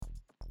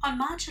On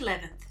March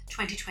 11th,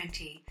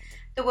 2020,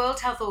 the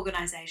World Health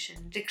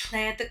Organization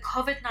declared the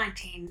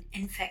COVID-19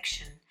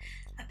 infection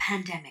a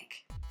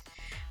pandemic.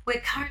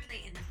 We're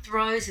currently in the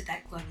throes of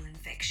that global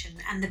infection,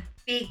 and the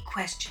big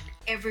question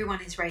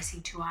everyone is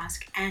racing to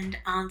ask and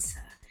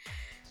answer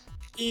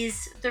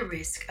is the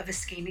risk of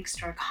ischemic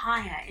stroke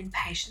higher in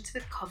patients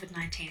with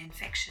COVID-19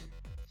 infection?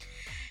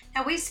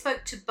 Now, we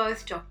spoke to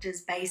both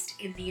doctors based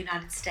in the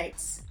United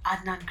States,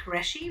 Adnan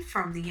Qureshi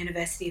from the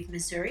University of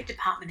Missouri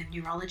Department of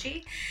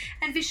Neurology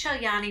and Vishal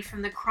Yani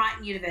from the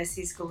Creighton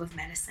University School of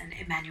Medicine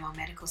Emmanuel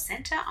Medical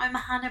Center,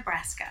 Omaha,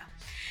 Nebraska,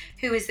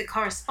 who is the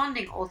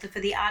corresponding author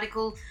for the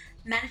article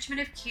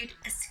Management of Acute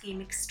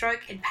Ischemic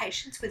Stroke in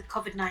Patients with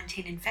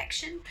COVID-19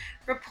 Infection,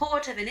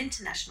 report of an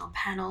international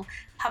panel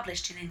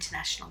published in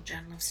International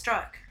Journal of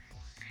Stroke.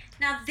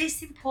 Now,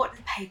 this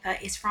important paper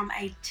is from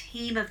a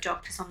team of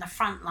doctors on the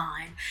front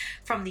line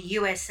from the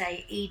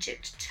USA,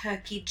 Egypt,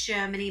 Turkey,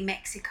 Germany,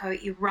 Mexico,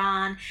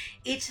 Iran,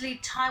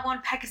 Italy,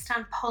 Taiwan,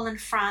 Pakistan, Poland,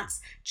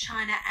 France,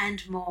 China,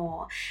 and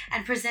more,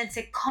 and presents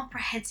a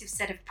comprehensive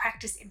set of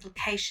practice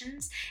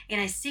implications in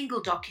a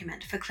single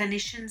document for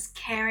clinicians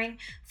caring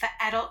for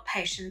adult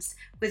patients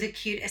with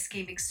acute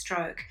ischemic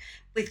stroke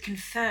with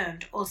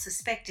confirmed or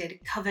suspected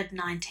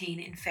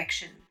COVID-19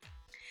 infection.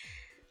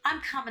 I'm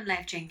Carmen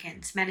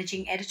Lev-Jenkins,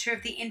 Managing Editor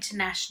of the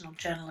International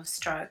Journal of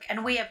Stroke,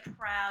 and we are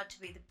proud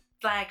to be the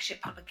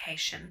flagship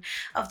publication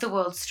of the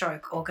World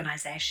Stroke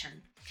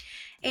Organization.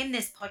 In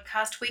this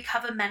podcast, we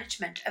cover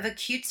management of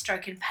acute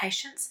stroke in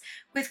patients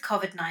with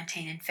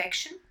COVID-19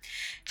 infection,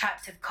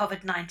 types of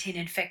COVID-19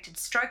 infected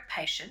stroke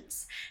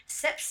patients,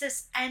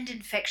 sepsis and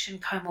infection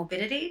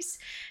comorbidities,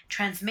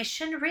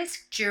 transmission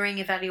risk during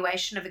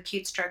evaluation of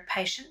acute stroke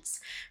patients,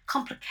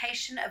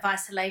 complication of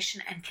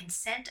isolation and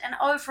consent, and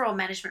overall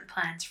management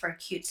plans for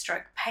acute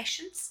stroke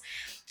patients.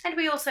 And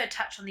we also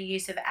touch on the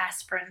use of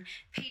aspirin,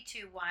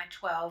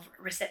 P2Y12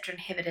 receptor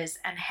inhibitors,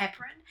 and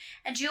heparin.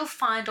 And you'll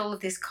find all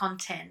of this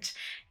content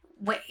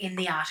in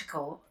the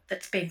article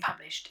that's been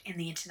published in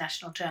the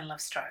International Journal of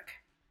Stroke.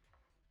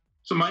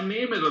 So my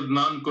name is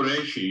Adnan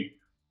Qureshi.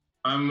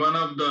 I'm one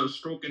of the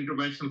stroke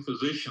interventional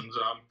physicians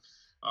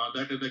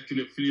that is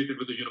actually affiliated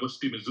with the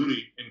University of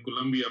Missouri in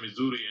Columbia,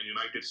 Missouri, in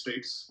the United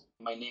States.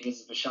 My name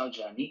is Vishal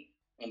Yani,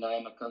 and I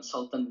am a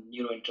consultant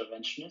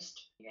neurointerventionist.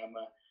 I'm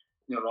a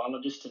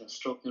neurologist and a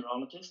stroke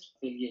neurologist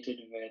affiliated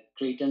with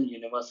Creighton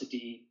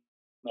University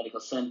Medical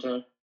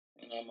Center,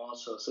 and I'm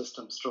also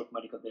Assistant Stroke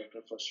Medical Director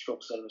for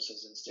Stroke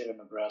Services in state of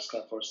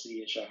Nebraska for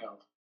CHI Health.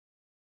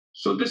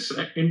 So this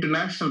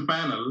international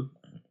panel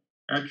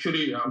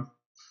actually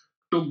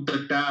took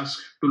the task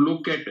to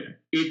look at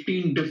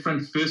 18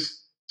 different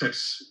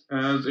facets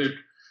as it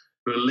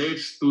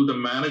relates to the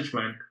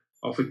management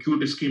of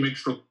acute ischemic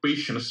stroke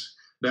patients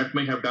that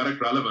may have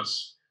direct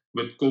relevance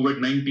with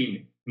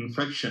COVID-19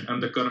 infection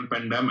and the current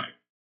pandemic.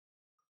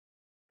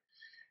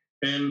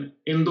 And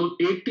in those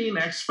 18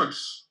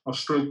 aspects of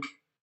stroke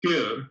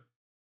care,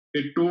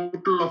 a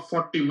total of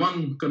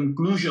 41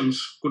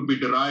 conclusions could be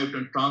derived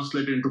and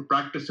translated into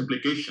practice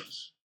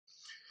implications.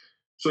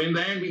 So in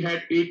the end, we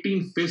had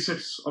 18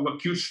 facets of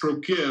acute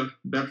stroke care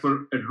that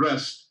were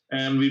addressed,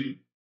 and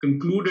we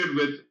concluded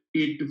with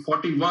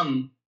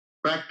 41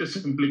 practice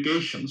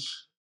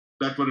implications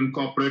that were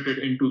incorporated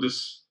into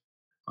this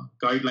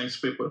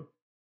guidelines paper.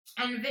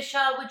 And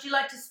Vishal, would you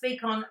like to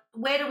speak on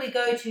where do we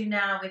go to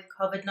now with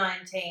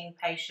COVID-19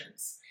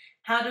 patients?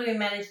 How do we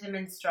manage them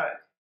in stroke?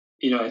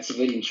 It's a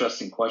very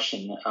interesting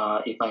question.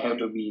 If I have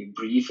to be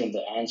brief in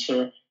the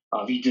answer,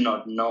 we do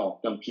not know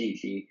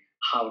completely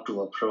how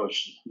to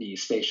approach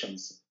these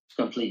patients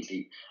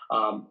completely.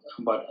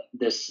 But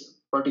this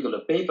particular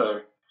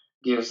paper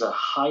gives a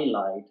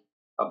highlight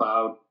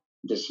about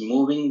this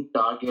moving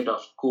target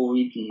of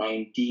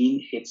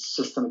COVID-19, its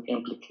systemic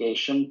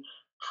implication,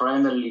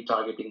 primarily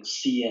targeting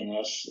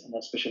CNS and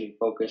especially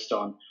focused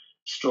on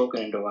stroke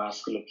and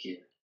endovascular care.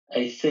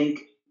 I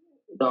think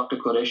Dr.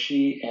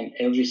 Qureshi and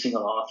every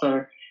single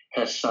author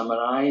has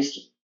summarized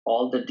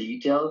all the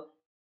detail,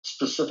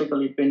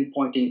 specifically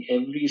pinpointing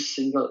every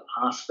single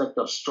aspect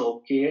of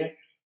stroke care,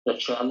 the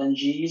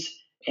challenges,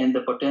 and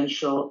the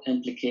potential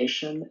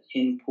implication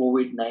in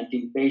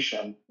COVID-19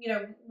 patient.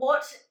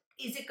 What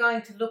is it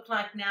going to look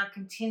like now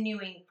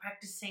continuing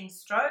practicing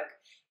stroke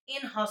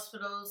in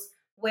hospitals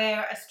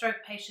where a stroke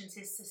patient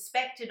is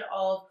suspected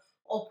of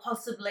or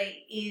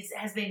possibly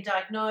has been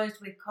diagnosed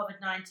with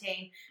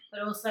COVID-19,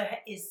 but also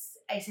is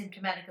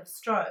asymptomatic of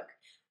stroke?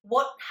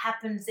 What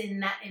happens in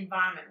that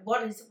environment?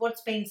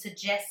 What's been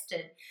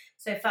suggested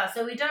so far?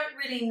 So we don't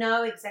really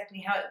know exactly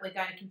how we're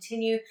going to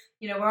continue.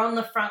 We're on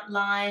the front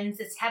lines.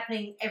 It's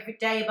happening every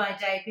day by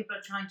day. People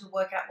are trying to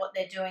work out what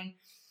they're doing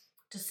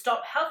to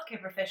stop healthcare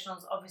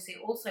professionals obviously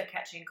also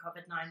catching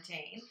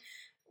COVID-19.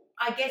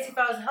 I guess if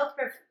I was a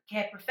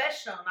healthcare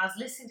professional and I was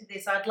listening to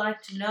this, I'd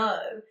like to know,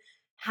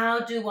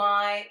 how do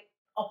I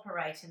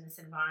operate in this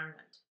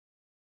environment?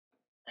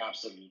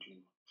 Absolutely.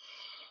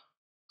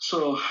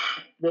 So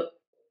the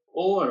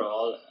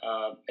overall,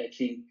 I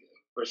think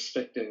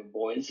perspective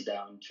boils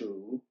down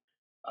to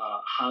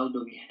how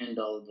do we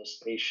handle this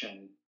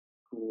patient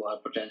who are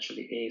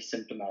potentially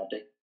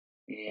asymptomatic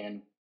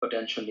and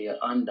potentially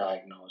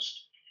undiagnosed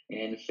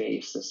and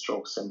face the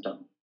stroke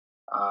symptom,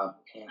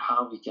 and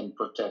how we can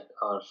protect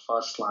our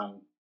first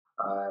line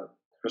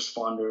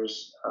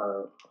responders,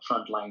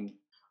 frontline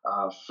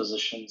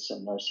physicians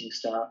and nursing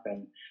staff,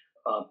 and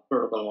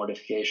protocol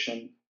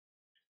modification,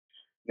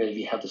 where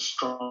we have the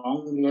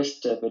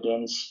strongest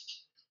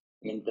evidence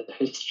in the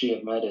history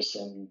of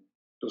medicine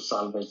to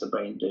salvage the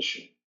brain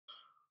tissue.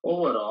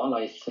 Overall,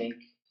 I think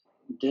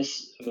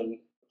this will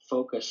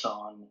focus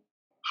on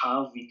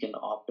how we can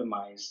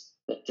optimize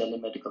the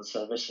telemedical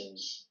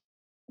services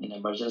in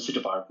emergency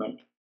department,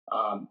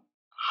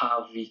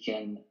 how we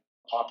can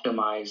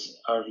optimize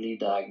early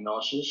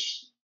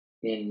diagnosis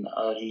in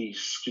early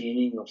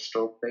screening of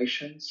stroke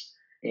patients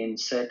in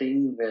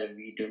setting where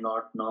we do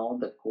not know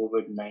the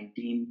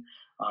COVID-19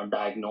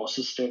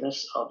 diagnosis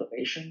status of the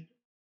patient.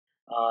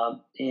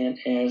 And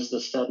as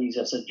the studies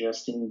are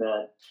suggesting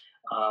that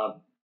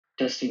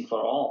testing for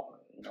all,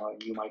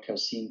 you might have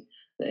seen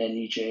the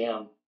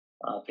NEJM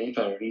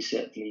paper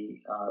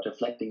recently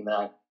reflecting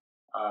that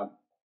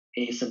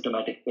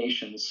asymptomatic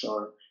patients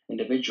or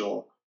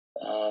individual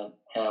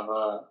have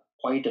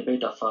quite a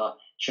bit of a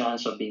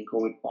chance of being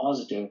COVID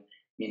positive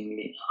in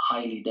a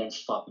highly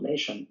dense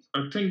population.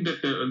 I think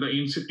that the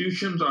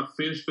institutions are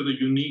faced with a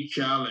unique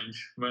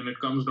challenge when it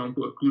comes down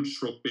to acute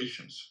stroke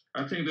patients.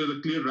 I think there's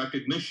a clear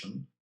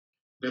recognition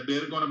that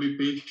there are going to be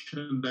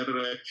patients that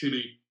are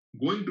actually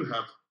going to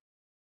have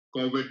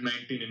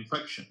COVID-19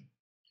 infection.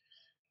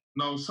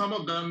 Now, some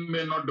of them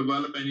may not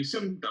develop any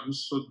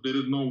symptoms, so there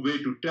is no way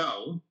to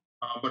tell,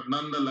 but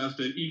nonetheless,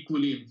 they're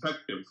equally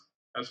infective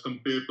as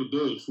compared to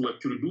those who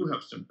actually do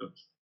have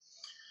symptoms.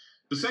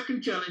 The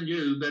second challenge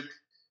is that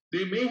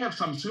they may have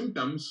some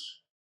symptoms,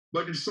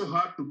 but it's so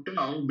hard to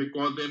tell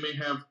because they may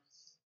have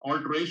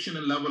alteration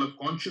in level of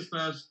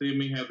consciousness, they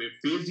may have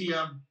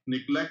aphasia,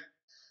 neglect,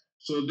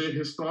 so their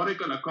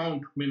historical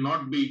account may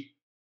not be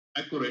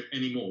accurate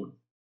anymore.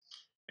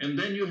 And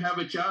then you have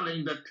a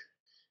challenge that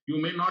you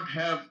may not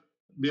have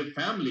their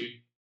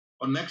family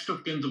or next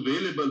of kin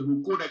available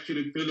who could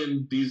actually fill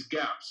in these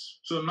gaps.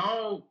 So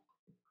now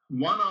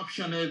one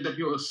option is that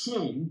you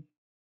assume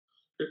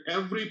that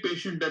every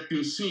patient that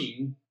you're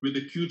seeing with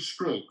acute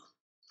stroke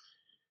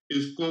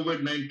is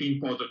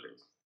COVID-19 positive.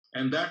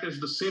 And that is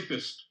the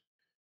safest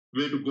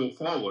way to go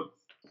forward.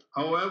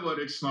 However,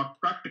 it's not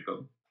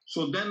practical.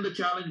 So then the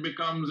challenge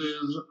becomes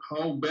is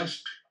how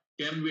best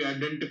can we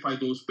identify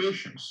those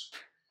patients?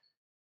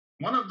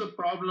 One of the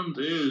problems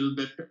is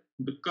that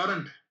the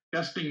current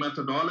testing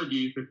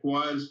methodology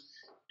requires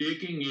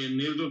taking a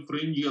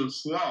nasopharyngeal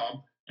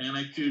swab and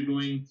actually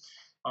doing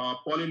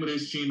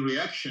polymerase chain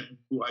reaction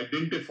to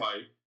identify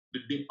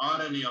the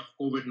RNA of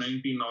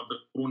COVID-19 or the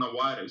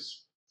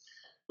coronavirus.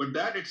 But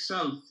that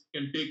itself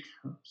can take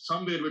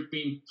somewhere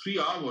between 3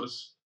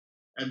 hours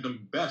at the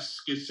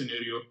best case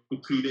scenario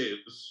to 3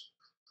 days.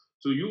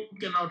 So you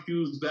cannot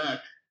use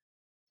that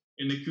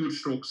in acute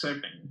stroke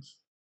settings.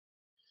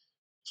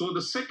 So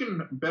the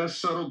second best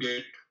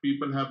surrogate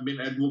people have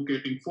been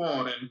advocating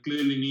for and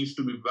clearly needs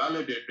to be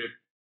validated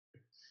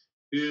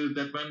is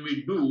that when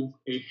we do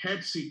a head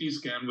CT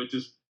scan, which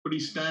is pretty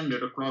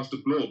standard across the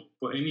globe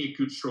for any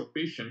acute stroke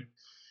patient,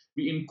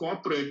 we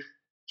incorporate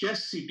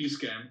chest CT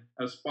scan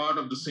as part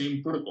of the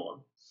same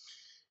protocol.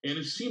 And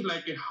it seemed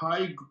like a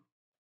high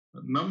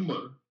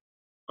number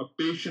of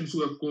patients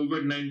who have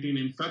COVID-19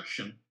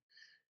 infection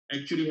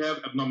actually have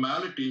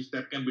abnormalities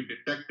that can be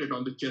detected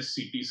on the chest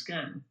CT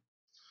scan.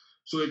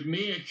 So it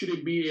may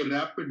actually be a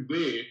rapid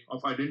way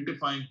of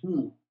identifying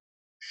who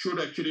should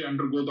actually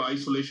undergo the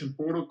isolation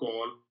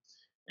protocol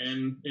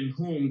and in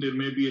whom there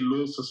may be a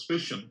low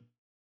suspicion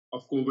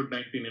of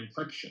COVID-19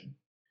 infection.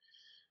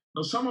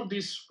 Now, some of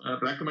these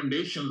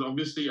recommendations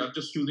obviously are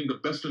just using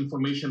the best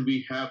information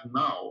we have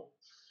now.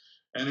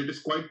 And it is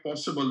quite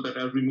possible that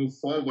as we move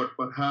forward,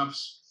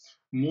 perhaps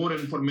more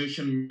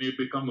information may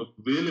become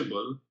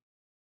available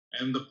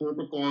and the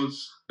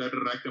protocols that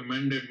are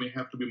recommended may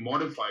have to be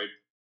modified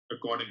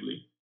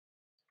accordingly.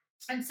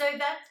 And so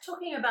that's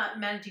talking about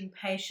managing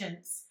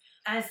patients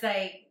as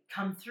they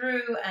come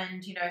through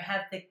and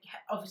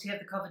obviously have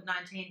the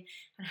COVID-19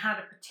 and how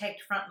to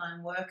protect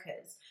frontline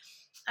workers.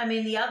 I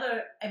mean, the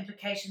other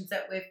implications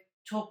that we've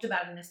talked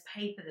about in this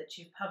paper that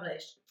you've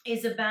published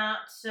is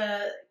about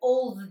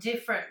all the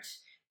different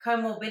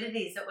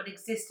comorbidities that would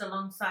exist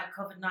alongside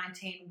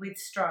COVID-19 with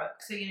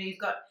stroke. So, you've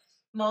got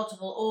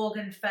multiple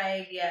organ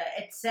failure,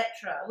 etc.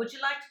 Would you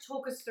like to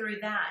talk us through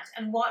that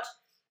and what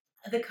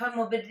the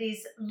comorbidities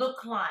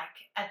look like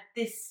at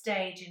this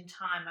stage in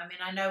time? I mean,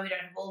 I know we don't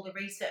have all the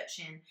research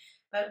in,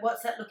 but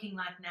what's that looking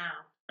like now?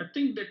 I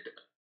think that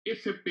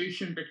if a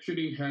patient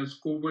actually has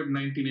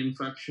COVID-19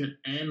 infection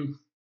and,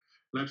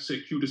 let's say,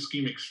 acute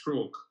ischemic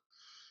stroke,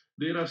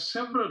 there are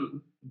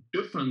several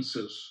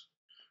differences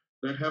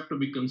that have to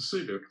be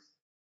considered.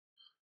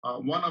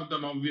 One of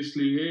them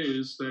obviously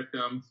is that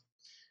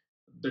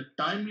the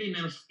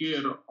timeliness of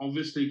care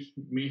obviously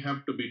may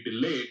have to be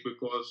delayed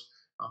because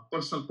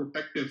personal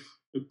protective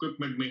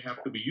equipment may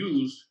have to be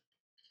used.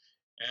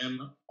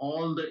 And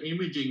all the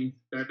imaging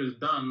that is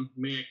done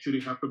may actually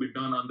have to be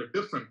done under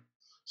different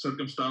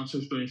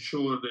circumstances to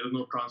ensure there is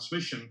no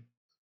transmission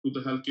to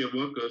the healthcare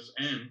workers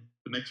and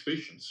the next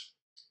patients.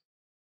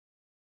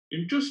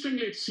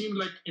 Interestingly, it seems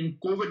like in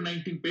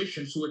COVID-19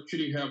 patients who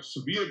actually have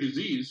severe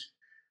disease,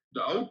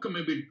 the outcome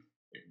may be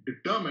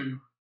determined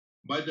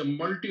by the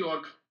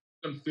multi-organ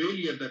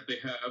failure that they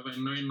have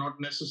and may not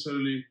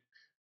necessarily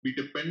be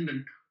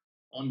dependent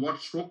on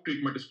what stroke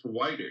treatment is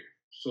provided.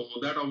 So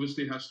that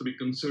obviously has to be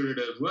considered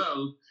as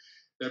well,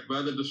 that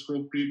whether the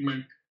stroke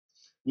treatment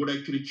would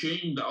actually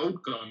change the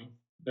outcome,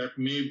 that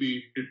may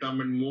be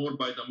determined more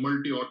by the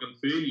multi-organ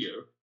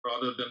failure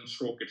rather than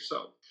stroke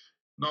itself.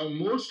 Now,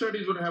 more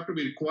studies would have to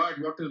be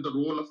required. What is the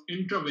role of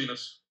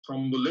intravenous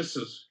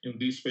thrombolysis in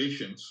these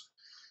patients?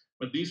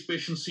 But these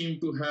patients seem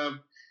to have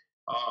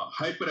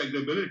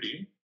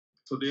hyperaggrability.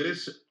 So there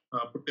is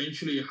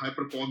potentially a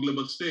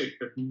hypercoagulable state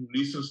that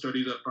recent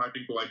studies are trying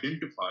to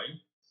identify.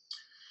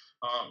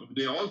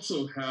 They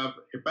also have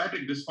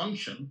hepatic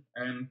dysfunction,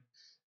 and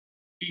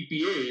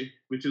TPA,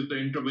 which is the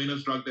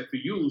intravenous drug that we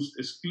use,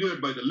 is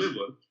cleared by the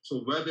liver. So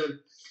whether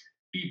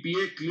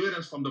TPA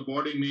clearance from the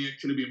body may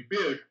actually be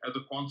impaired as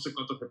a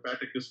consequence of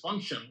hepatic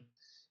dysfunction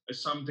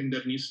is something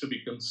that needs to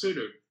be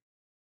considered.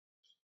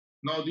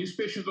 Now, these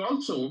patients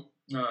also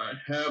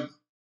have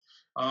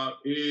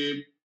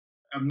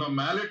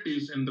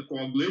abnormalities in the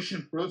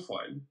coagulation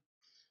profile.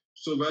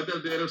 So whether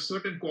there are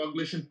certain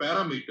coagulation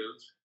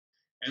parameters,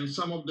 and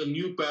some of the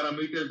new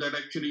parameters that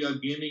actually are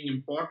gaining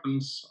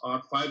importance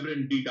are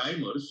fibrin D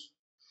dimers,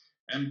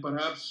 and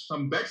perhaps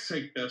some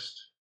bedside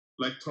tests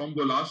like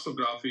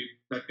thromboelastography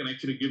that can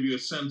actually give you a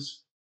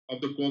sense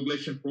of the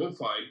coagulation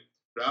profile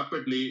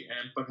rapidly,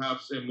 and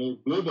perhaps a more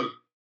global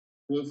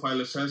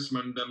profile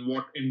assessment than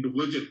what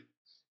individual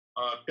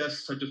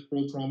tests such as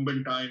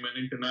prothrombin time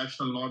and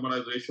international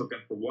normalized ratio can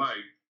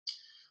provide.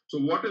 So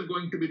what is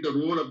going to be the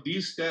role of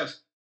these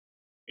tests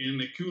in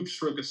acute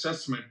stroke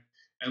assessment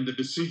and the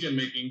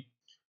decision-making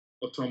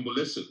for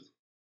thrombolysis?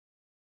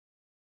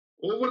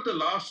 Over the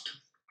last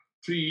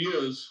 3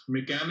 years,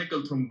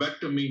 mechanical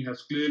thrombectomy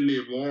has clearly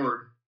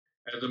evolved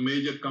as a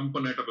major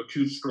component of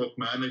acute stroke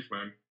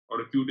management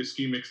or acute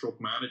ischemic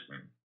stroke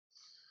management.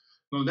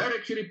 Now, that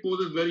actually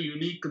poses very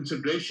unique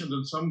considerations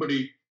in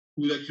somebody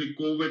who's actually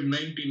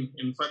COVID-19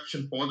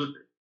 infection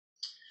positive.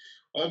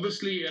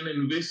 Obviously, an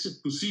invasive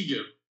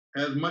procedure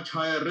has much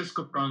higher risk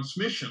of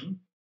transmission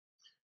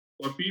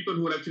for people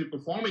who are actually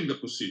performing the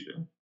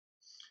procedure.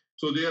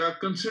 So there are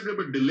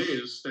considerable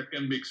delays that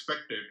can be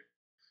expected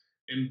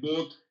in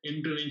both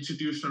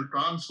interinstitutional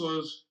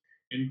transfers,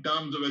 in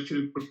terms of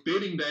actually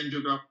preparing the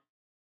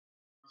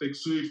angiographic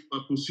suite.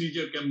 A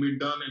procedure can be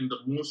done in the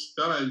most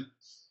sterile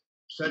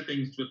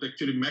settings with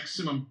actually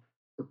maximum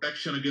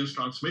protection against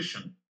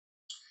transmission.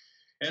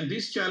 And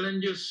these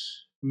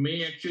challenges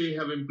may actually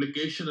have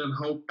implications on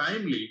how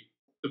timely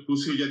the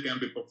procedure can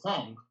be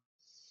performed.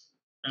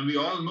 And we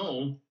all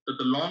know that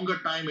the longer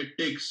time it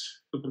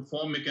takes to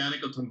perform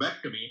mechanical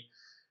thrombectomy,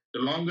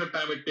 the longer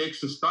time it takes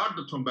to start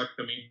the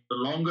thrombectomy, the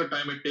longer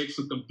time it takes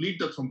to complete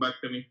the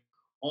thrombectomy,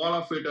 all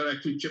of it are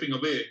actually chipping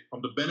away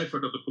from the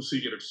benefit of the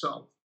procedure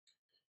itself.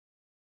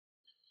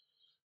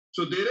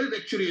 So there is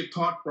actually a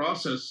thought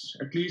process,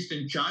 at least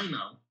in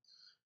China,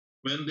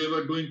 when they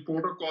were doing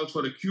protocols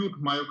for acute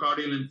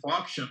myocardial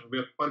infarction,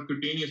 where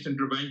percutaneous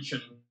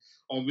intervention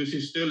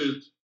obviously still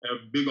is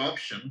a big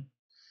option,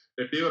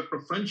 that they were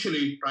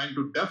preferentially trying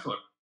to defer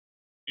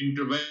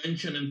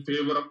intervention in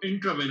favor of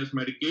intravenous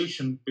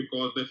medication,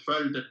 because they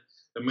felt that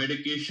the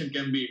medication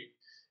can be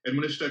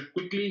administered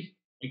quickly,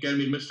 it can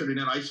be administered in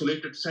an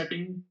isolated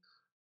setting,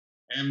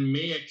 and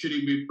may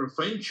actually be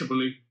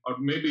preferentially or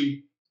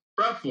maybe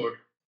preferred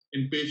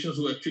in patients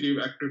who actually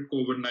have active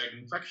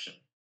COVID-19 infection.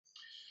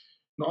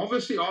 Now,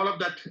 obviously, all of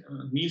that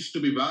needs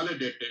to be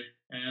validated,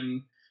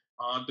 and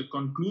the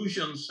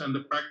conclusions and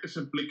the practice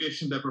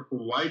implications that were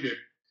provided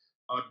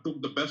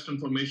took the best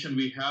information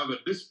we have at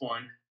this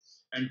point,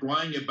 and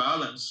drawing a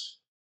balance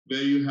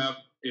where you have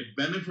a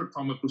benefit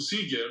from a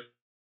procedure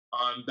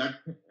that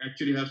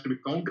actually has to be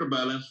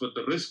counterbalanced with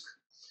the risk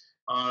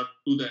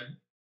to the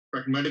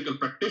medical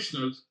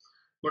practitioners,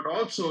 but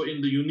also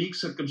in the unique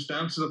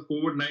circumstances of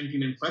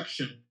COVID-19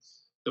 infection,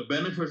 the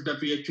benefits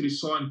that we actually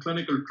saw in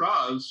clinical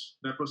trials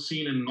that were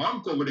seen in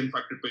non-COVID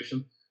infected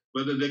patients,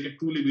 whether they can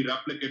truly be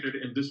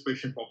replicated in this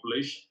patient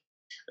population.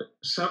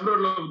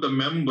 Several of the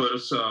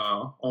members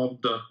of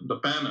the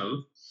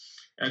panel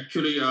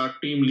actually are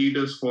team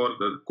leaders for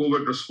the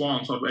COVID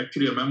response, or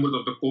actually are members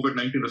of the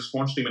COVID-19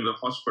 response team in the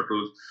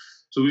hospitals.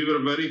 So we were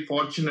very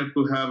fortunate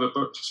to have a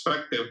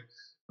perspective,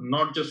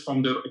 not just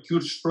from their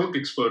acute stroke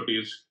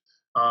expertise,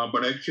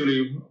 but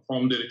actually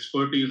from their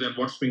expertise and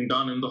what's being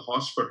done in the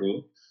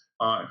hospital,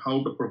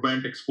 how to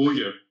prevent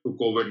exposure to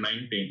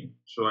COVID-19.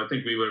 So I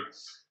think we were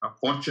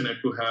fortunate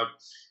to have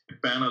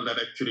a panel that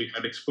actually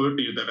had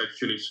expertise that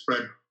actually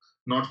spread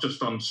not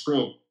just on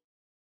stroke,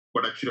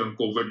 but actually on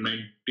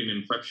COVID-19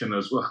 infection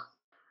as well.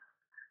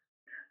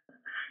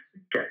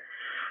 Okay,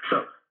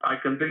 so I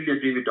completely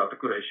agree with Dr.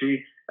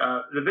 Qureshi.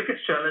 The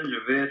biggest challenge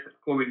with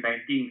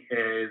COVID-19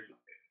 is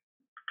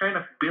kind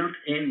of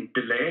built-in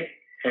delay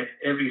at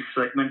every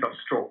segment of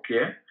stroke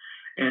care,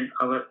 and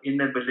our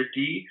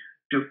inability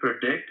to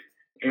predict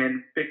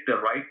and pick the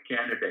right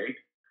candidate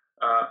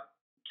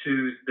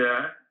to the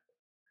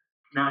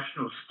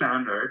national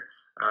standard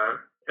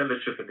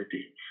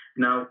eligibility.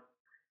 Now,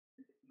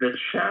 the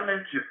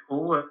challenge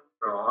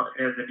overall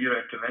as a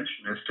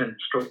neurointerventionist and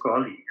stroke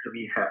colleagues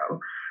we have,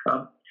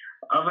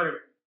 our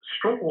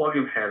stroke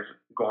volume has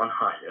gone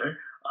higher.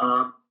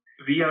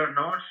 We are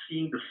not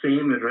seeing the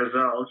same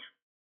results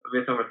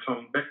with our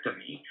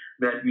thrombectomy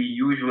that we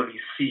usually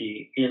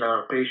see in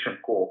our patient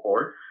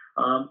cohort.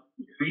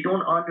 We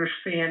don't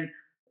understand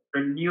the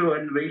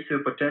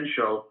neuroinvasive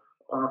potential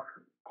of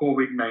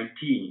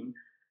COVID-19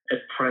 at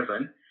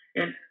present.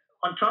 And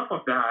on top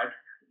of that,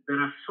 there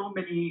are so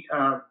many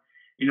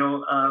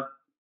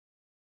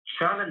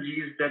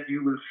challenges that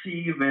you will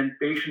see when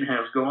patient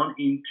has gone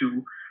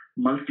into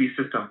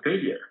multi-system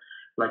failure.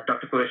 Like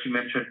Dr. Qureshi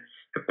mentioned,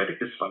 hepatic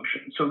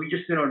dysfunction. So we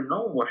just do not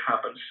know what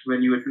happens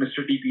when you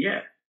administer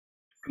DPF.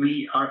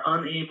 We are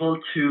unable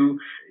to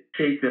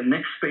take the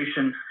next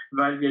patient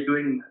while we are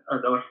doing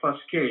our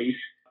first case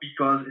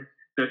because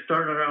the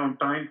turnaround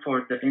time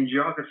for the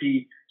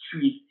angiography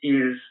suite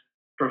is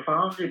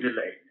profoundly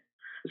delayed.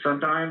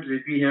 Sometimes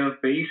if we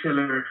have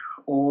basilar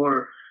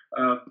or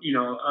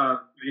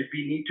if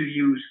we need to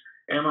use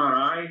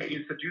MRI, the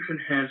institution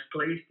has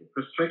placed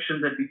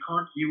restriction that we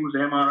can't use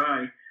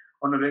MRI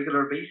on a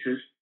regular basis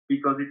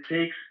because it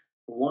takes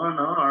 1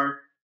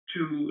 hour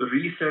to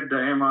reset the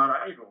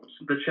MRI rooms.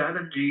 The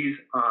challenges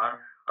are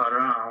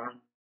around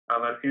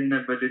our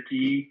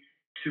inability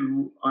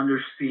to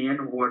understand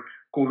what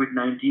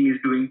COVID-19 is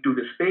doing to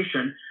this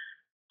patient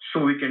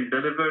so we can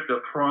deliver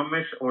the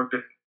promise or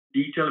the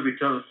detail we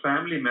tell a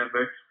family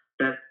member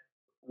that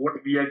what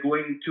we are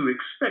going to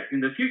expect in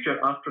the future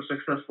after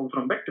successful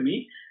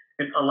thrombectomy,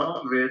 and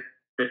along with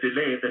the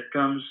delay that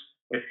comes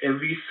at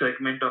every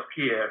segment of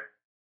care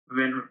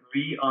when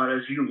we are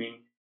assuming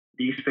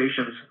these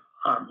patients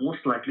are most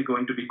likely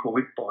going to be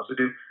COVID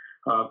positive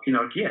in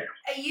our care.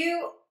 Are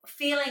you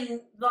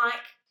feeling like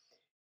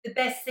the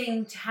best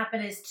thing to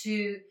happen is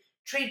to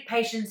treat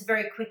patients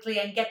very quickly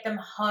and get them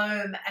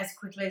home as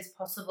quickly as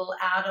possible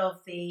out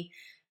of the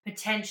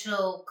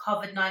potential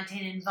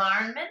COVID-19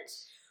 environment?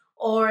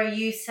 Or are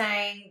you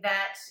saying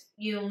that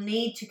you'll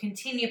need to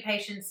continue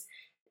patients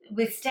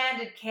with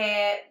standard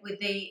care, with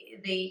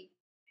the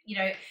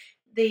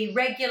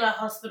regular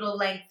hospital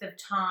length of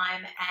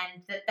time,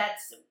 and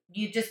that's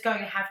you're just going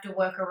to have to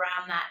work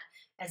around that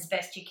as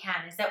best you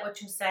can? Is that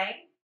what you're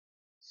saying?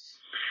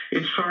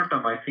 In short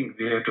term, I think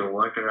we have to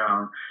work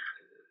around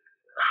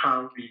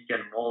how we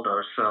can mold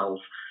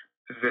ourselves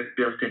with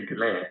built-in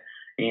delay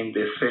in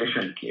this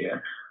patient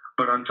care.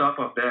 But on top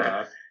of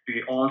that,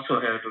 we also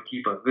have to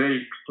keep a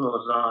very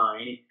close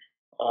eye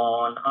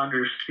on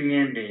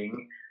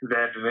understanding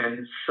that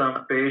when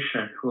some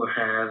patient who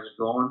has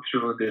gone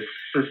through this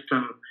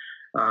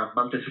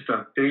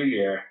multi-system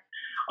failure,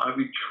 are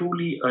we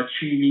truly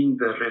achieving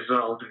the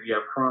result we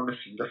are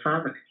promising the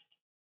family?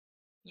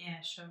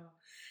 Yeah, sure.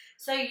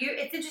 So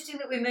it's interesting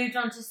that we moved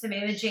on to some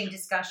imaging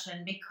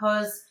discussion,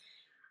 because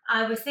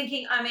I was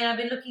thinking, I've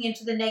been looking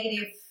into the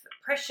negative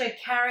pressure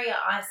carrier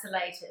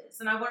isolators,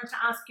 and I wanted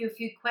to ask you a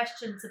few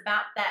questions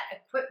about that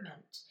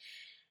equipment.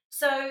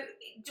 So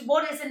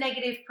what is a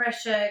negative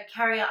pressure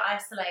carrier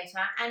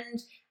isolator,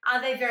 and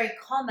are they very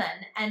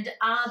common, and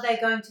are they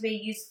going to be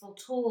a useful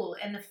tool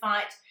in the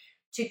fight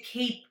to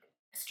keep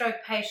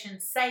stroke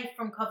patients safe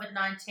from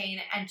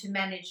COVID-19 and to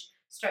manage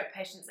stroke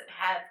patients that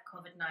have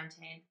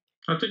COVID-19?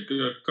 I think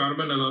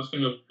Carmen is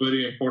asking a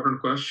very important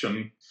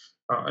question.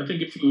 I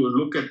think if you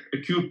look at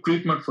acute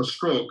treatment for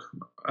stroke,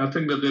 I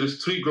think that there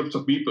is 3 groups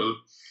of people.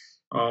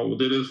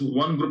 There is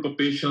one group of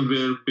patients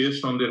where,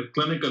 based on their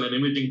clinical and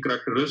imaging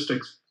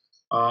characteristics,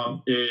 a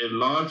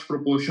large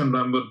proportion of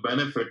them will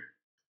benefit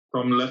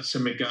from, let's say,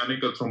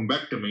 mechanical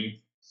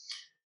thrombectomy.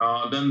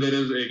 Then there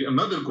is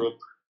another group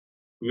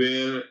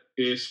where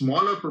a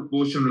smaller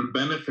proportion will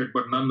benefit,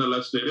 but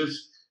nonetheless there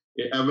is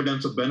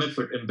evidence of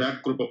benefit in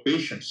that group of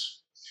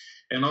patients.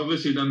 And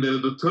obviously then there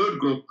is the third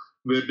group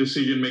where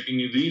decision-making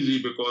is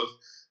easy because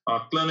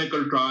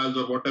clinical trials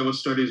or whatever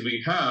studies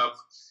we have,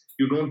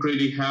 you don't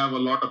really have a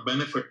lot of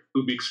benefit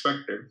to be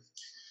expected.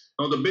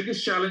 Now, the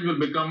biggest challenge will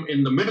become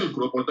in the middle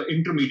group or the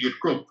intermediate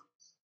group,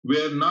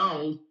 where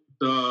now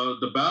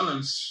the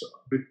balance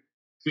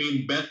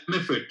between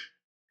benefit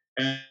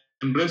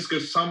and risk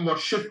is somewhat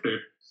shifted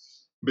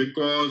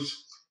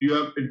because you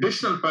have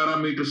additional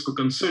parameters to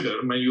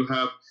consider. When you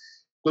have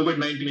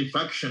COVID-19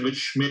 infection,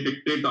 which may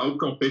dictate the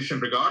outcome of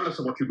patient regardless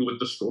of what you do with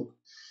the stroke.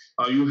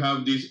 You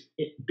have these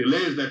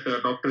delays that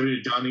Dr.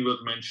 Jani was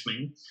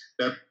mentioning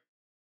that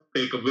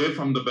take away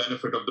from the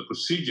benefit of the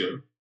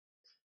procedure.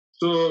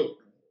 So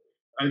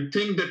I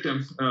think that,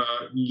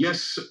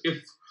 yes,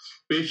 if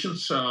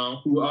patients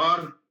who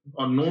are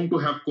known to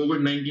have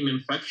COVID-19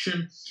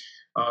 infection,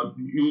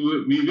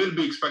 we will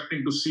be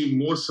expecting to see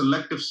more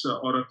selective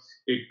or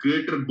a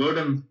greater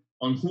burden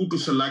on who to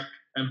select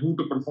and who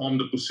to perform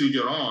the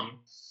procedure on,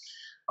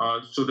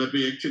 so that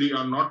we actually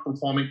are not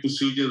performing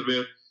procedures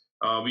where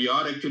We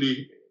are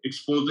actually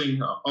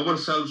exposing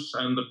ourselves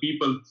and the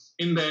people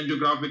in the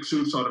angiographic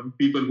suites or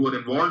people who are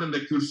involved in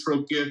the acute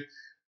stroke care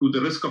to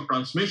the risk of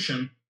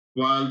transmission,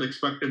 while the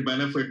expected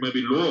benefit may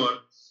be lower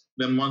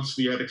than once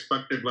we had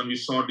expected when we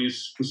saw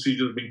these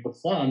procedures being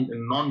performed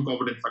in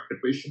non-COVID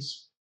infected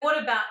patients.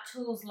 What about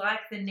tools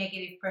like the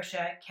negative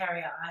pressure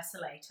carrier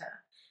isolator?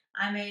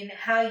 I mean,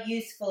 how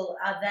useful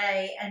are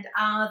they and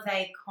are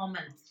they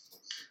common?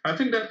 I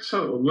think that's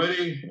a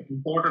very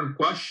important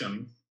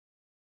question.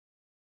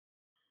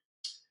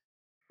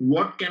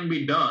 What can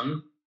be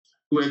done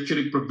to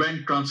actually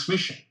prevent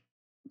transmission?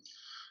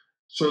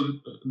 So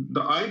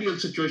the ideal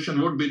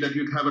situation would be that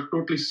you'd have a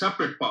totally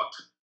separate path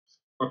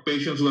for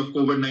patients who have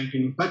COVID-19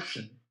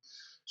 infection.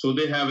 So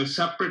they have a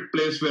separate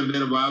place where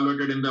they're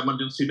evaluated in the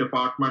emergency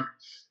department.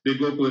 They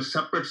go to a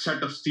separate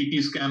set of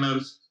CT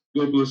scanners,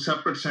 go to a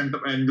separate set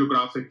of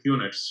angiographic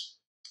units.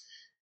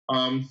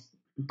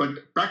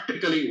 But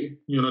practically,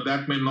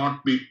 that may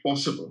not be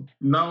possible.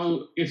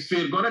 Now, if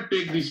we're going to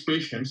take these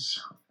patients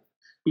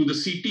to the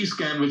CT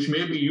scan, which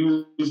may be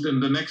used in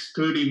the next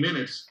 30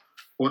 minutes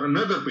for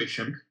another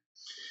patient,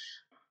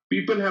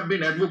 people have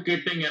been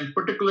advocating, and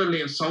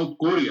particularly in South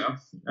Korea,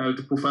 as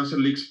the Professor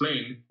Lee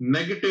explained,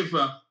 negative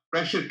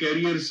pressure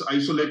carriers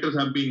isolators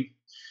have been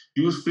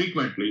used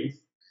frequently.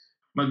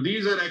 But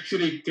these are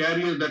actually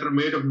carriers that are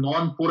made of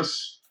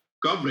non-porous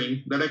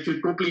covering that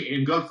actually totally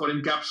engulf or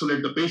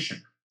encapsulate the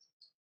patient.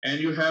 And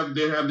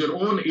they have their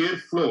own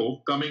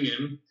airflow coming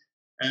in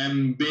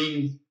and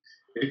being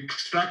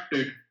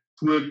extracted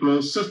through a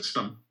closed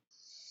system.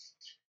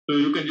 So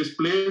you can just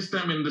place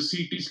them in the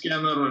CT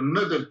scanner or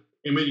another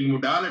imaging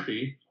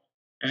modality,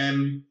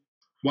 and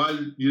while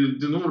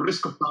there's no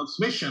risk of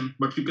transmission,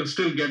 but you can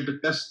still get the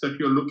test that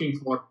you're looking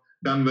for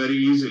done very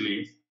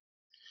easily.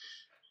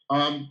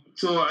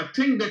 So I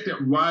think that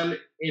while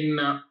in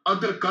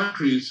other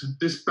countries,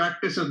 this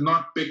practice has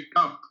not picked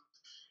up,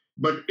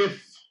 but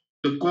if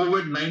the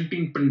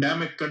COVID-19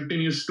 pandemic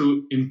continues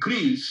to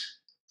increase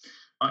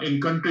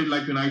in countries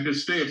like the United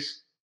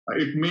States,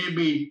 it may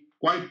be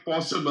quite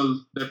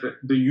possible that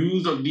the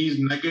use of these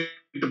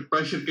negative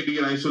pressure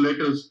carrier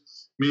isolators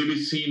may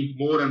be seen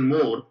more and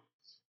more,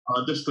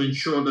 just to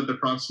ensure that the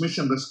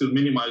transmission risk is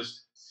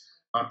minimized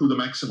to the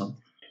maximum.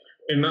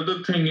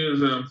 Another thing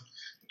is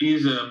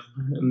these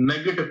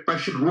negative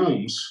pressure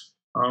rooms.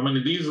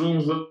 These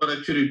rooms were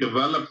actually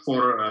developed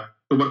for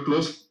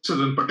tuberculosis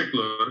in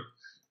particular,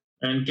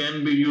 and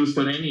can be used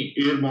for any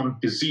airborne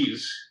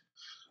disease.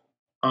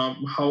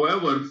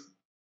 However,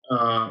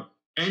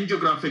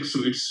 angiographic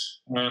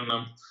suites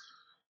and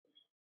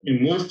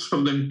in most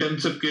of the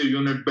intensive care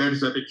unit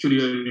beds that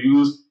actually are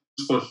used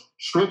for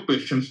stroke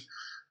patients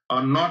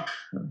are not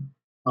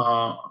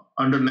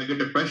under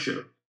negative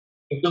pressure.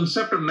 The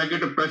concept of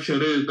negative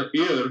pressure is the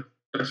air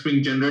that's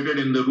being generated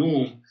in the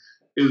room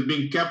is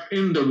being kept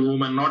in the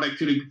room and not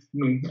actually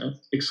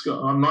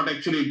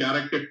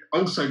directed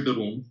outside the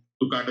room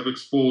to kind of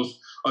expose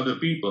other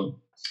people.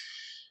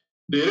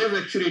 There is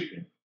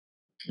actually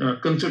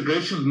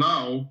considerations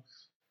now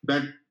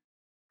that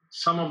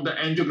some of the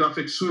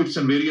angiographic suites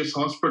in various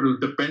hospitals,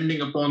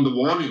 depending upon the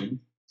volume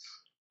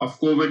of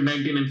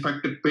COVID-19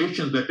 infected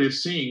patients that they're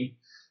seeing,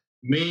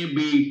 may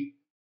be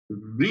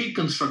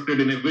reconstructed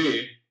in a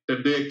way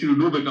that they actually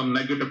do become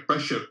negative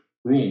pressure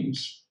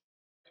rooms.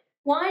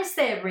 Why is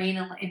there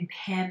renal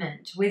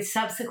impairment with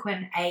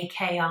subsequent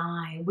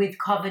AKI with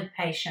COVID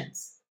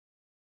patients?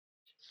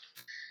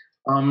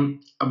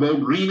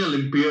 About renal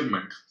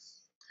impairment.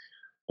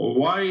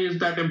 Why is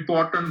that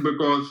important?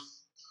 Because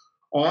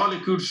all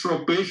acute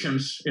stroke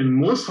patients in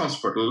most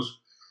hospitals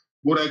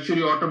would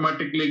actually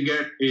automatically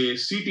get a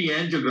CT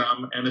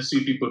angiogram and a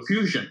CT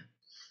perfusion,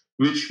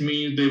 which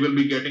means they will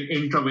be getting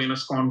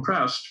intravenous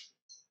contrast.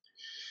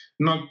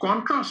 Now,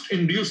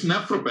 contrast-induced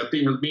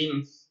nephropathy has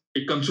been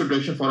a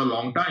consideration for a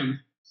long time.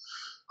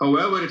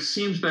 However, it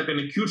seems that in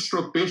acute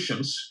stroke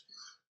patients,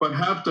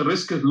 perhaps the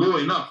risk is low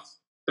enough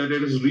that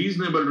it is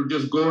reasonable to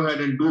just go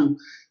ahead and do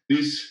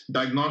these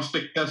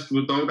diagnostic tests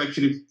without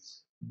actually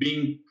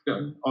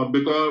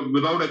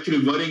without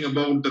actually worrying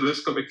about the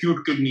risk of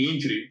acute kidney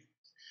injury.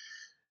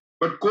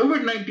 But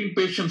COVID-19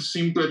 patients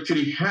seem to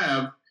actually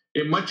have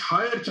a much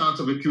higher chance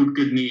of acute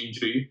kidney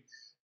injury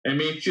and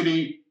may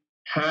actually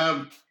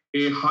have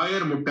a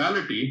higher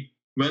mortality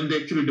when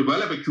they actually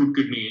develop acute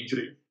kidney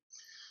injury.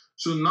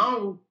 So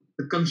now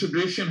the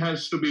consideration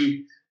has to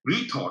be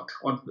rethought,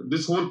 or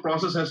this whole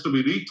process has to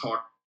be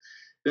rethought,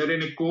 that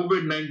in a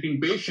COVID-19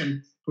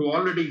 patient who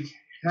already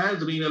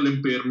has renal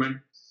impairment,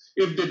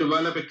 if they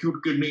develop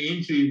acute kidney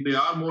injury, they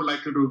are more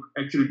likely to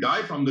actually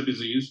die from the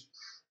disease.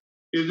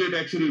 Is it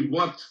actually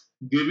worth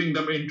giving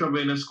them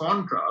intravenous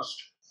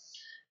contrast?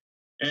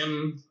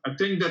 And I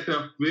think that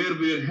where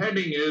we're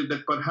heading is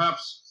that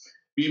perhaps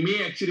we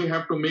may actually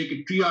have to make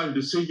a triage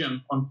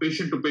decision on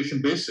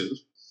patient-to-patient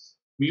basis.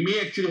 We may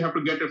actually have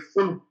to get a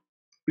full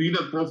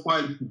renal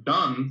profile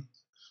done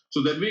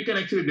so that we can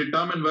actually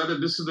determine whether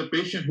this is a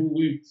patient who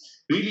we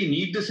really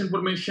need this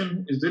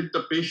information. Is it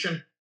the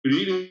patient we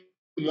really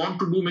want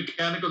to do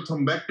mechanical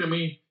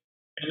thrombectomy?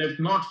 And if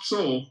not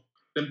so,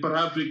 then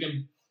perhaps we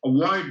can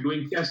avoid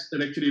doing tests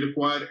that actually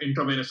require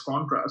intravenous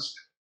contrast.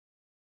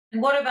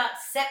 And what about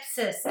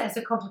sepsis as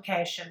a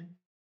complication?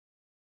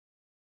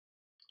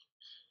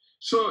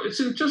 So it's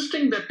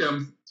interesting that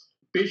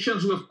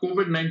patients who have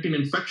COVID-19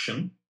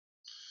 infection,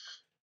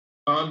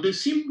 they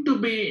seem to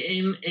be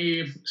in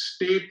a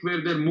state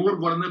where they're more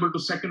vulnerable to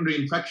secondary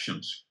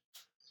infections.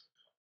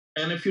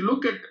 And if you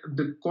look at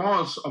the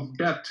cause of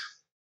death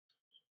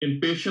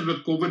in patients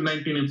with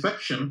COVID-19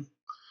 infection,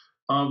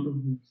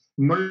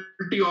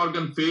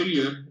 multi-organ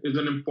failure is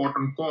an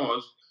important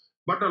cause,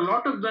 but a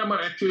lot of them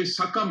are actually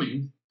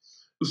succumbing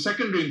to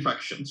secondary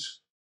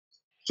infections.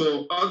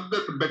 So other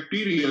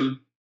bacterial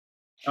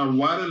or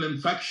viral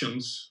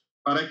infections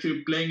are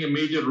actually playing a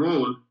major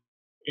role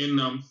in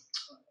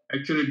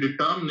actually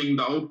determining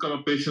the outcome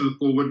of patients with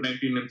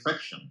COVID-19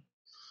 infection.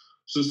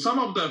 So some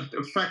of the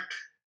effect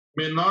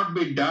may not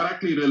be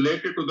directly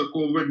related to the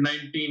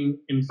COVID-19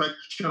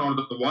 infection or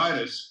the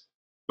virus,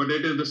 but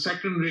it is the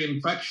secondary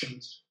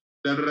infections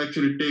that are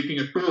actually taking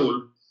a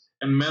toll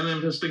and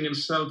manifesting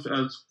itself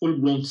as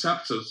full-blown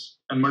sepsis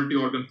and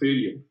multi-organ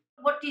failure.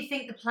 What do you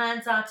think the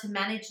plans are to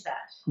manage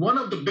that? One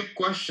of the big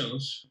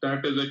questions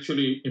that is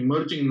actually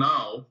emerging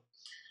now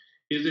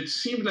is it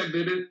seems like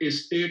there is a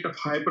state of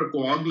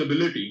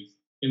hypercoagulability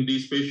in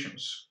these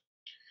patients.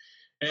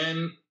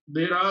 And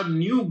there are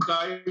new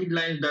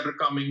guidelines that are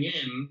coming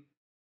in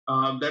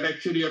that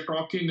actually are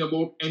talking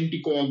about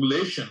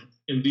anticoagulation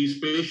in these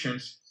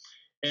patients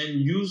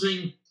and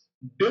using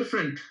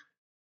different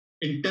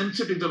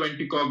intensities of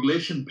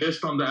anticoagulation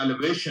based on the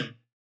elevation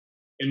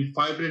in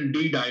fibrin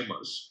D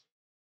dimers.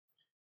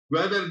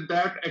 Whether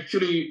that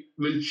actually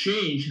will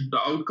change the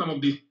outcome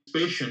of these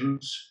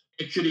patients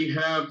actually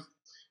have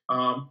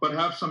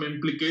perhaps some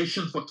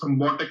implications for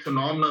thrombotic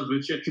phenomena,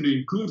 which actually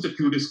includes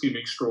acute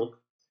ischemic stroke.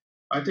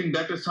 I think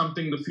that is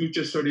something the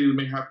future studies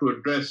may have to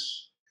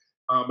address.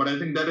 But I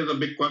think that is a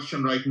big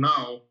question right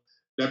now,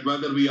 that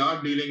whether we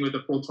are dealing with a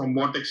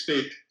prothrombotic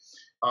state,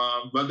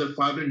 whether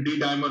fibrin D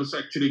dimers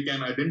actually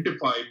can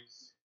identify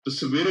the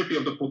severity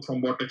of the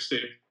prothrombotic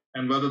state,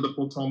 and whether the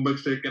prothrombic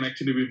state can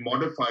actually be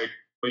modified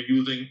by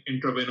using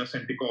intravenous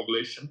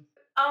anticoagulation.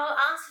 I'll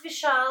ask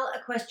Vishal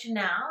a question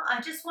now.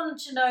 I just wanted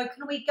to know,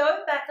 can we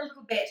go back a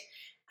little bit?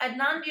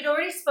 Adnan, you'd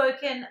already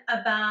spoken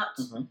about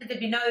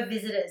there'd be no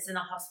visitors in the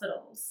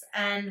hospitals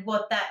and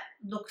what that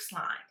looks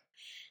like.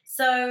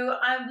 So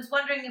I was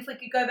wondering if we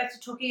could go back to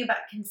talking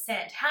about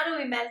consent. How do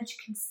we manage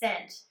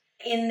consent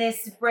in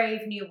this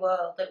brave new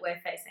world that we're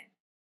facing?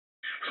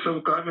 So,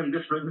 Carmen,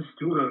 this brings us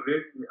to a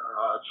very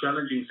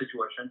challenging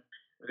situation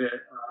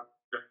where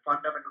the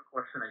fundamental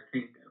question, I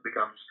think,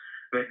 becomes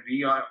when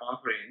we are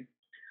offering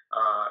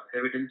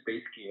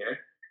evidence-based care,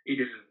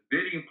 it is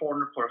very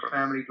important for a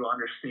family to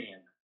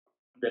understand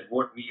that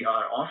what we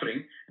are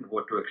offering and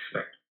what to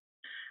expect.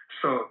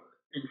 So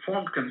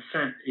informed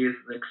consent is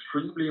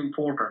extremely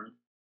important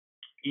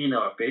in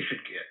our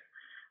patient care.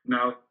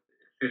 Now,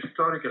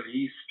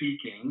 historically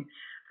speaking,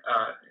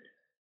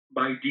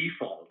 by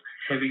default,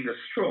 having a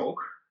stroke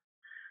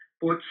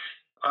puts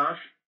us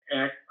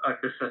at a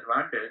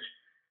disadvantage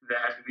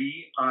that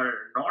we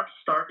are not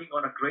starting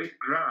on a great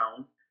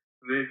ground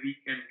where we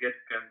can get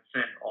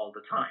consent all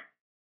the time.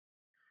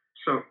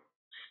 So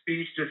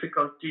speech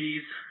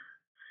difficulties,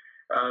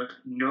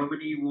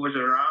 nobody was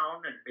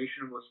around and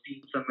patient was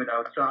seen somewhere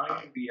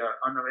outside. We are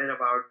unaware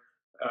about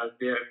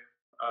their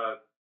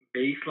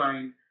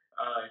baseline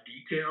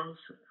details.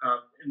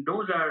 And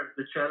those are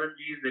the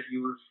challenges that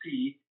you will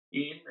see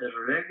in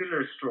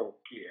regular stroke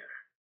care,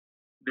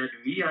 that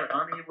we are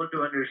unable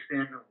to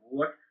understand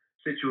what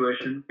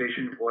situation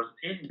patient was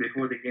in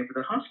before they came to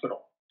the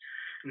hospital.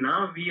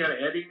 Now we are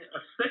adding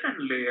a second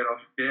layer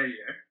of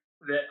barrier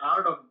that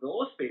out of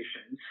those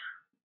patients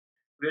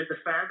where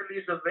the family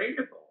is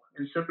available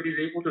and somebody is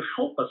able to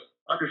help us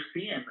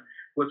understand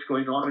what's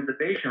going on with the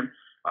patient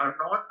are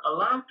not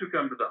allowed to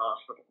come to the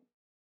hospital.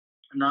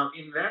 Now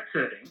in that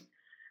setting,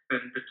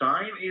 when the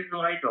time is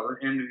vital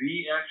and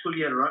we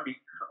actually are running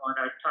on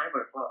our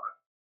timer clock,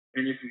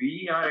 and if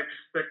we are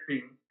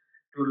expecting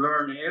to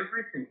learn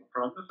everything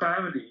from the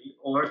family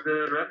or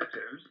the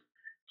relatives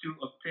to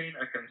obtain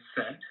a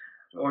consent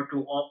or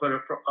to offer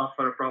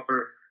a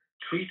proper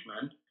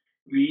treatment,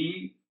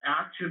 we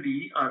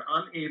actually are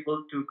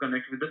unable to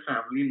connect with the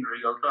family in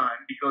real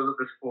time because of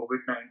this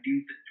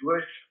COVID-19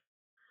 situation.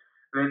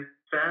 When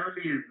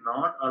family is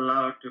not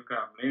allowed to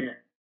come in,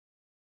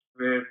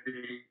 where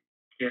they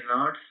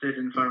cannot sit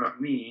in front of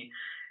me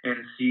and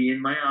see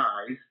in my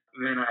eyes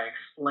when I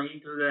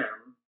explain to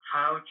them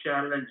how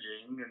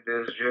challenging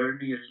this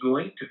journey is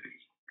going to be,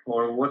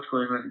 or what's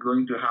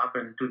going to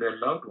happen to their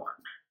loved one.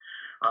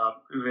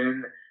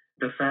 When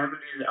the family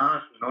is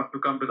asked not to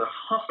come to the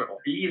hospital,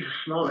 these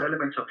small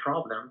elements of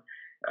problem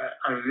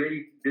are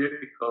very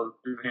difficult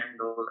to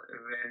handle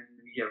when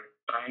we have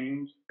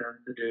time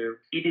sensitive.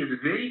 It is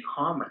very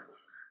common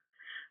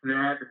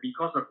that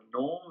because of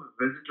no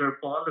visitor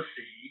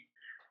policy,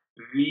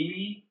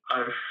 we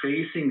are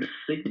facing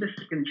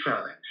significant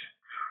challenge,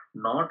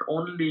 not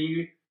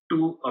only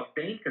to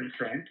obtain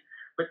consent,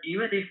 but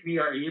even if we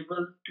are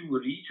able to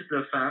reach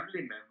the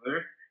family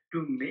member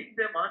to make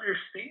them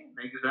understand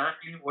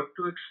exactly what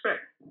to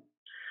expect.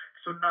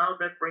 So now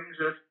that brings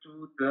us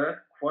to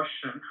the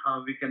question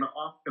how we can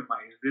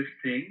optimize this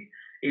thing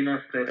in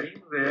a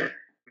setting where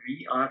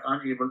we are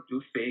unable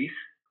to face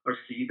or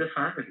see the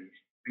families.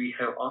 We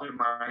have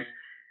optimized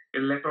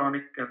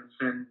electronic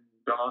consent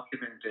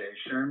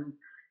documentation,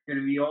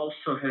 and we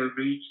also have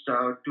reached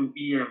out to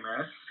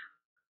EMS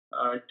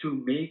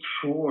to make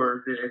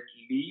sure that at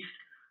least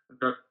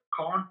the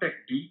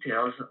contact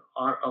details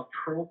are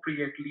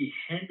appropriately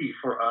handy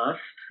for us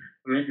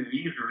when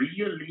we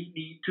really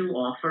need to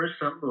offer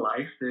some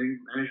life-saving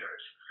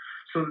measures.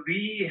 So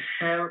we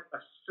have a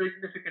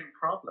significant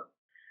problem.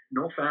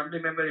 No family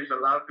member is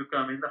allowed to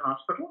come in the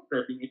hospital.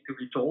 They need to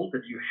be told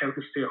that you have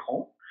to stay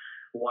home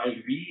while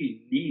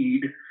we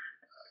need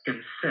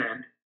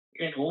consent.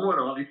 And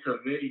overall, it's a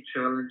very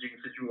challenging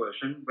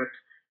situation, but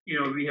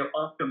we have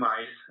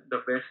optimized the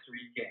best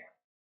we can.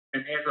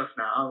 And as of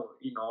now,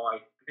 I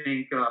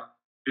think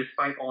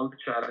despite all the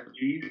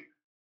challenges,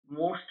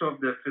 most of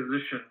the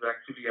physicians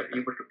actually are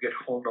able to get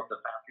hold of the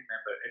family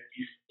member, at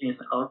least in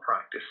our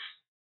practice.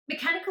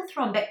 Mechanical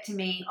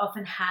thrombectomy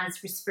often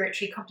has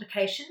respiratory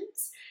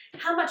complications.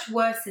 How much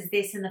worse is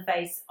this in the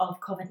face of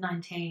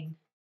COVID-19?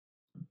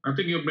 I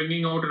think you're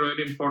bringing out a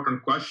very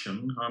important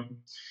question.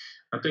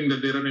 I think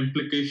that there are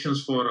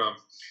implications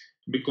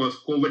because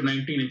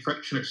COVID-19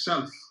 infection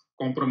itself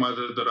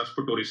compromises the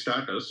respiratory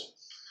status.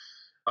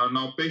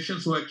 Now,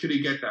 patients who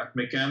actually get a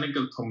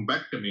mechanical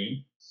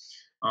thrombectomy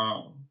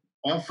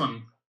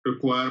often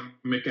require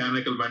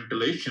mechanical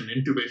ventilation,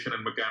 intubation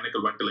and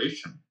mechanical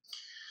ventilation.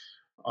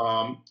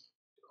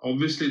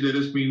 Obviously, there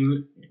has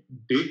been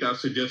data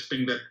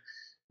suggesting that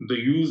the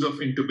use of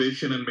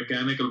intubation and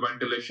mechanical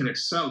ventilation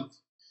itself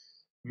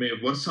may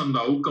worsen the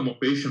outcome of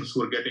patients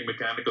who are getting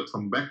mechanical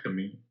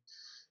thrombectomy.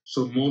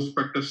 So most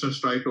practitioners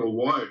try to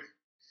avoid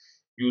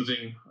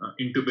using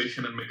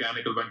intubation and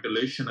mechanical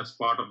ventilation as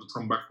part of the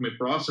thrombectomy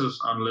process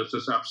unless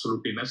it's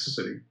absolutely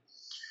necessary.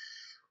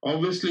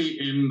 Obviously,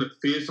 in the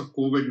face of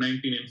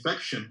COVID-19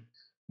 infection,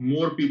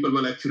 more people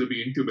will actually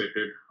be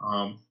intubated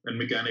and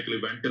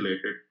mechanically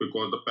ventilated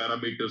because the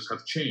parameters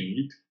have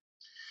changed.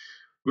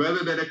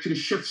 Whether that actually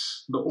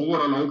shifts the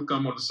overall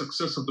outcome or the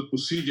success of the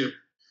procedure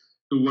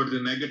towards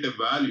a negative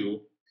value,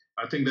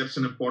 I think that's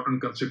an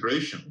important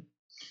consideration.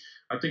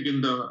 I think in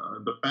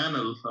the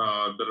panel,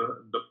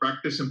 the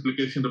practice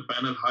implication the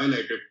panel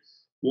highlighted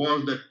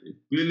was that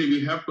really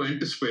we have to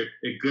anticipate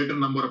a greater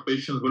number of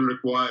patients will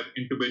require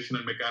intubation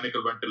and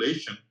mechanical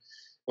ventilation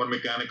or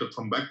mechanical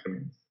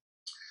thrombectomy.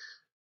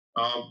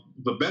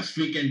 The best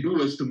we can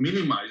do is to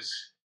minimize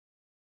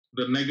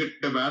the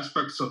negative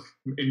aspects of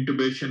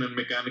intubation and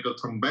mechanical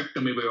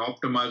thrombectomy by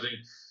optimizing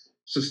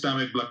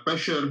systemic blood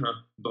pressure,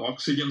 the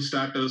oxygen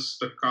status,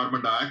 the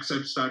carbon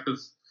dioxide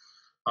status,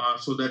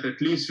 so that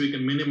at least we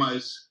can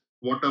minimize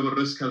whatever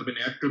risk has been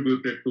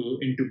attributed to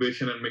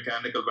intubation and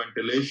mechanical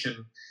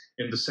ventilation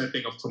in the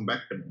setting of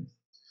thrombectomy.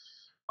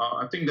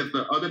 I think that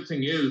the other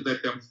thing is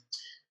that,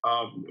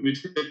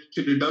 which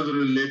actually does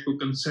relate to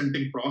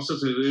consenting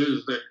processes,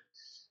 is that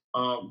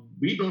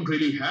we don't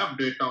really have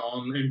data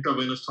on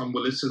intravenous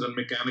thrombolysis and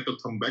mechanical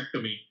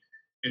thrombectomy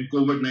in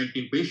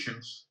COVID-19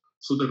 patients.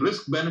 So the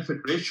risk-benefit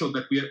ratio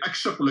that we are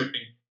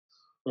extrapolating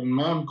from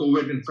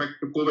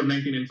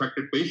COVID-19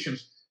 infected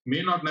patients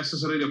may not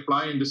necessarily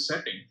apply in this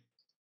setting.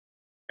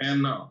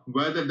 And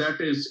whether that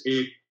is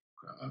a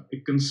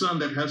concern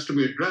that has to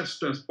be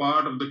addressed as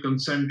part of the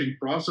consenting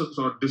process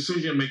or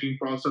decision-making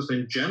process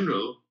in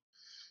general,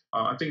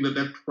 I think that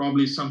that's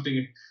probably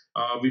something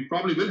we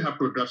probably will have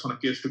to address on a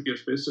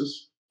case-to-case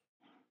basis.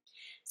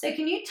 So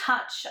can you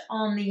touch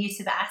on the use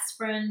of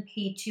aspirin,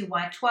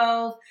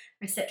 P2Y12,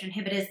 receptor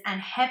inhibitors,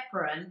 and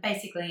heparin,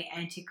 basically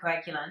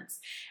anticoagulants,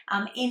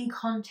 in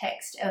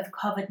context of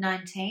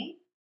COVID-19?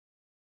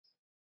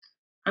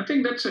 I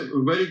think that's a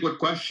very good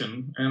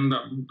question, and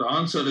the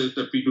answer is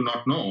that we do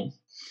not know.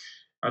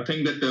 I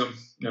think that,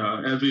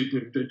 as we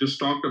just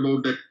talked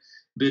about, that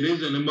there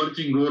is an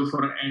emerging role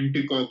for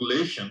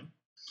anticoagulation,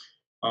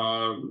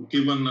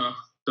 given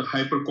the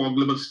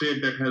hypercoagulable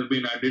state that has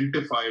been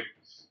identified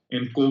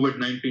in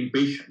COVID-19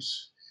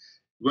 patients.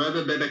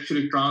 Whether that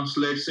actually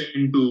translates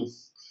into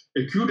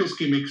acute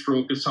ischemic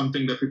stroke is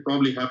something that we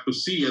probably have to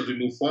see as we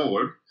move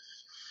forward.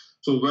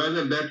 So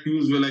whether that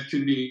use will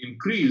actually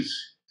increase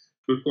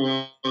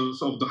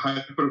because of the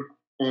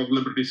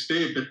hypercoagulability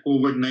state that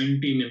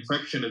COVID-19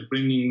 infection is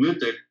bringing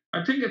with it,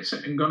 I think it's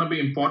going to be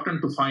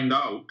important to find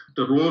out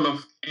the role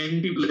of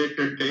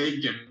antiplatelet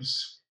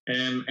agents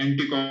and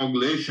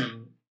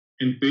anticoagulation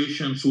in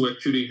patients who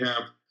actually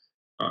have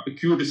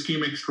acute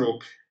ischemic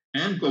stroke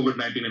and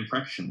COVID-19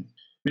 infection.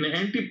 I mean,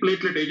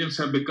 antiplatelet agents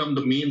have become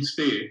the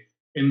mainstay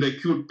in the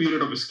acute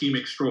period of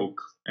ischemic stroke,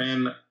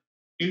 and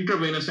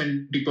intravenous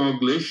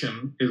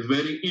anticoagulation is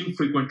very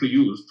infrequently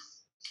used.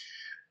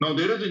 Now,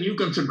 there is a new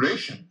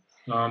consideration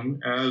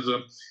as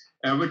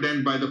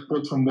evident by the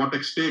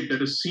prothrombotic state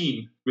that is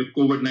seen with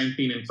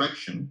COVID-19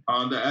 infection.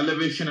 The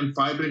elevation in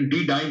fibrin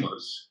D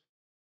dimers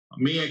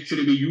may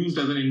actually be used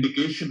as an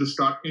indication to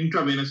start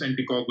intravenous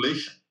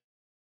anticoagulation.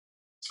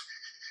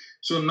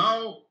 So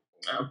now,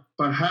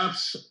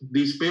 perhaps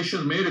these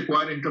patients may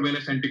require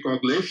intravenous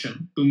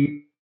anticoagulation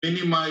to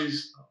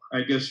minimize,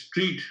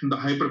 treat the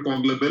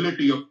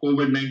hypercoagulability of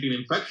COVID-19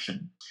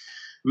 infection.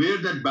 Where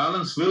that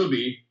balance will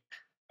be,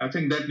 I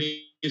think that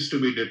needs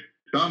to be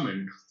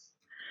determined.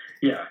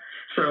 Yeah.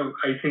 So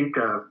I think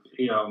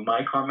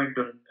my comment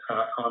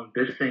on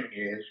this thing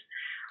is,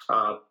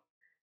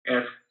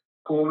 as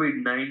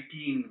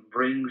COVID-19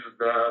 brings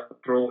the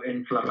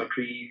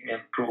pro-inflammatory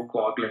and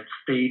pro-coagulant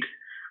state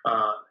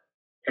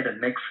at a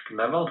next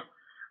level,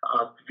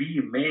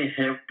 we may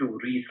have to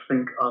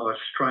rethink our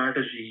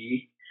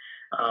strategy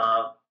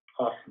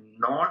of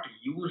not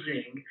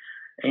using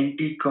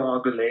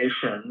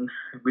anticoagulation,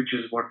 which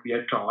is what we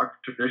are taught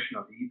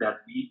traditionally, that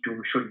we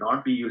too should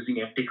not be using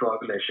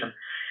anticoagulation,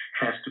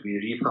 has to be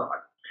rethought.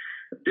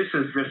 This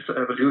is this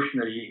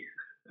evolutionary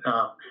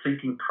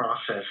thinking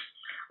process,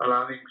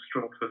 allowing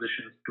stroke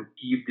physicians to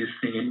keep this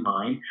thing in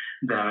mind,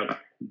 that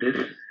this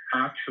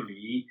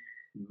actually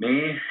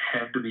may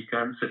have to be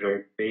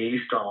considered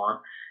based on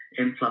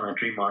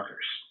inflammatory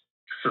markers.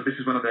 So this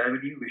is one of the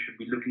avenues we should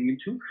be looking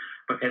into.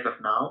 But as of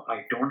now,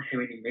 I don't have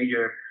any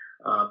major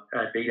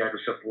data to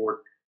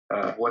support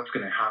what's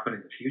going to happen in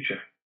the future.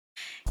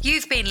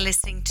 You've been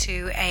listening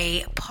to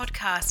a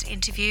podcast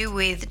interview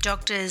with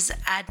Drs.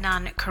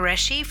 Adnan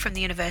Qureshi from the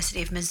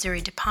University of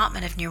Missouri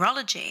Department of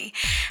Neurology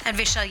and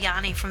Vishal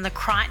Yani from the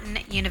Creighton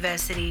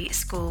University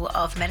School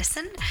of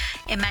Medicine,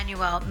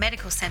 Emmanuel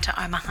Medical Center,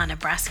 Omaha,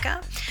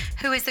 Nebraska,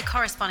 who is the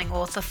corresponding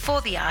author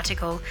for the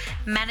article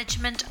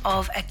Management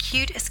of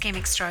Acute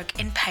Ischemic Stroke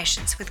in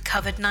Patients with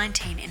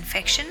COVID-19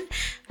 Infection,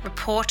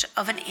 Report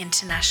of an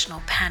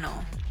International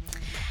Panel.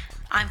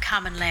 I'm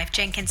Carmen Leif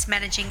Jenkins,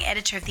 Managing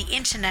Editor of the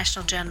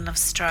International Journal of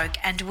Stroke,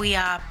 and we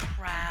are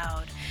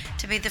proud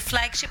to be the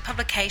flagship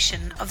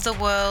publication of the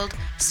World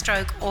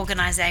Stroke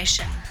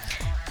Organization.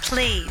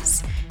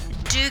 Please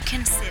do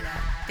consider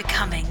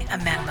becoming a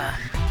member.